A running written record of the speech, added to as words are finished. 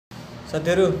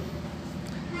साथीहरु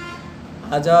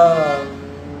आज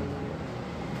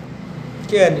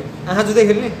के गर्ने आँखा जुत्दै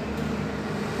खेल्ने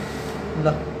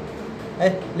ल है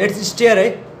लेट्स स्टेयर है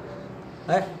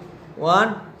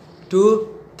 1 2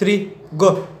 3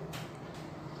 गो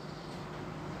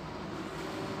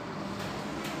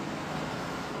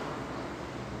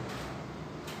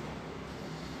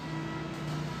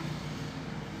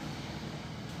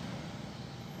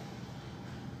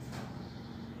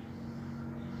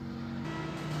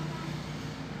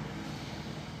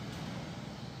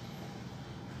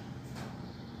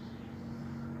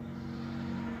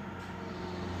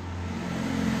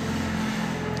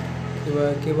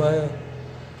के भयो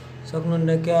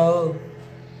सक्नुहुन्न क्या हो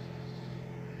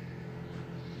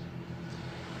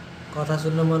कथा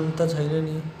सुन्न मन त छैन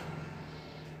नि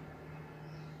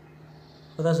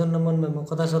कथा सुन्न मन म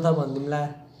कथा सथा भन्दिमला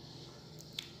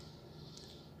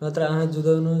नत्र आँखा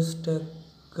जुदाउनुस्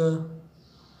टक्क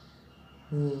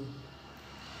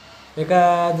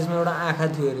एकादेशमा एउटा आँखा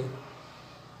थियो रे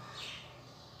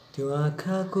त्यो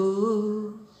आँखाको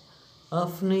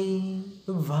आफ्नै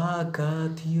भाका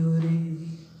थियो रे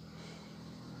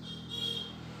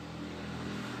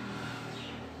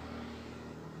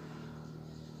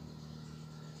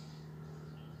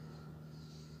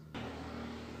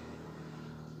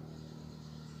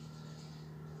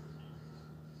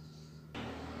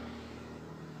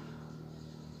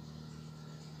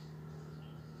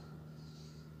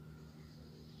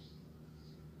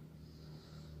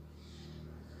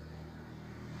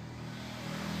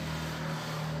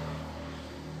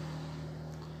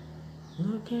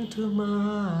Look into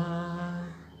my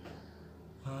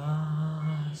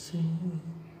eyes,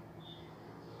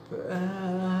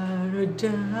 paradise.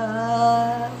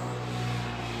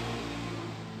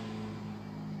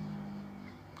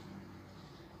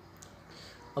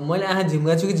 अब मैले आँखा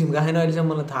झिम्का छु कि झिम्का छैन अहिलेसम्म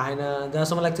मलाई थाहा छैन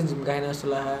जहाँसम्म लाग्छ झिम्का छैन जस्तो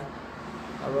लाग्छ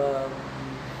अब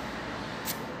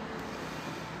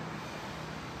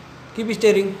keep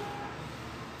steering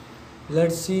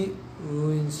let's see who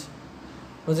wins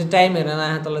म चाहिँ टाइम हेरेर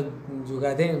आँखा तल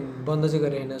झुकाएको थिएँ बन्द चाहिँ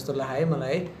गरेँ होइन जस्तो लाग्यो है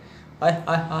मलाई है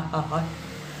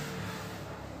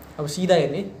अब सिधा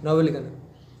हेर्ने नबोलिकन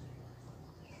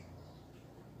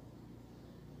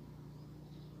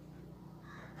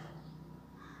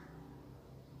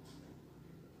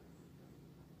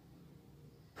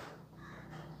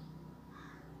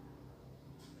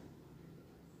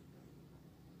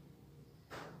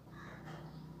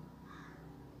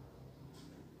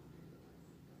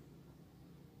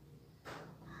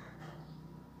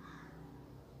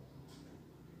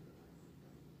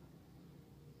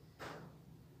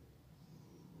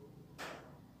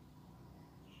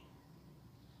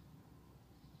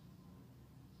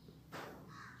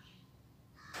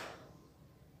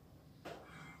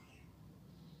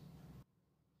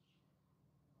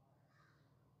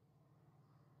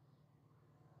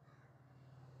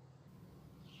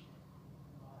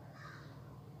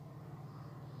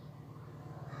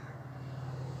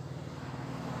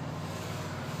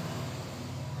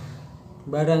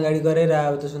बाटो अगाडि गरेर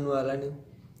अब त सुन्नु होला नि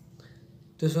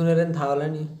त्यो सुनेर नि थाहा होला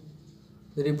नि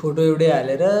फेरि फोटो एउटै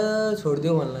हालेर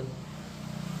छोडिदियो भन्ला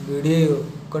भिडियो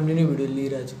कन्टिन्यू भिडियो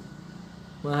लिइरहेको छु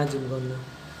म आँखा झिम्काउनु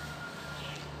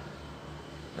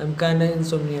I'm kind of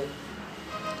insomnia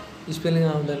spelling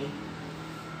आउँदैन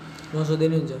नसोधे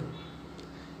नि हुन्छ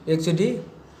एकचोटि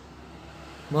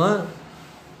म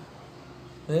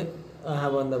है आँखा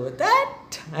बन्द भयो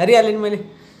त्याट हारिहालेँ नि मैले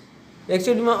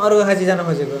एकचोटि म अर्को खाँची जान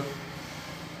खोजेको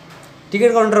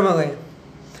टिकट काउन्टरमा गएँ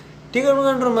टिकट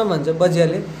काउन्टरमा भन्छ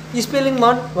बजिहाल्यो स्पेलिङ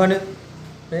भन्यो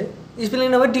है स्पेलिङ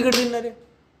नभए टिकट दिन्न अरे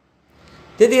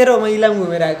त्यतिखेर म इलाम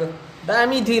घुमेर आएको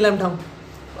दामी थियो इलाम ठाउँ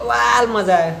वाल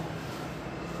मजा आयो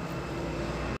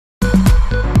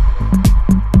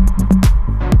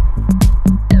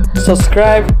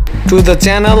Subscribe to the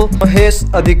channel Mahesh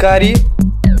Adhikari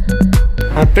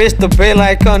and press the bell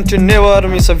icon to never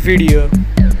miss a video.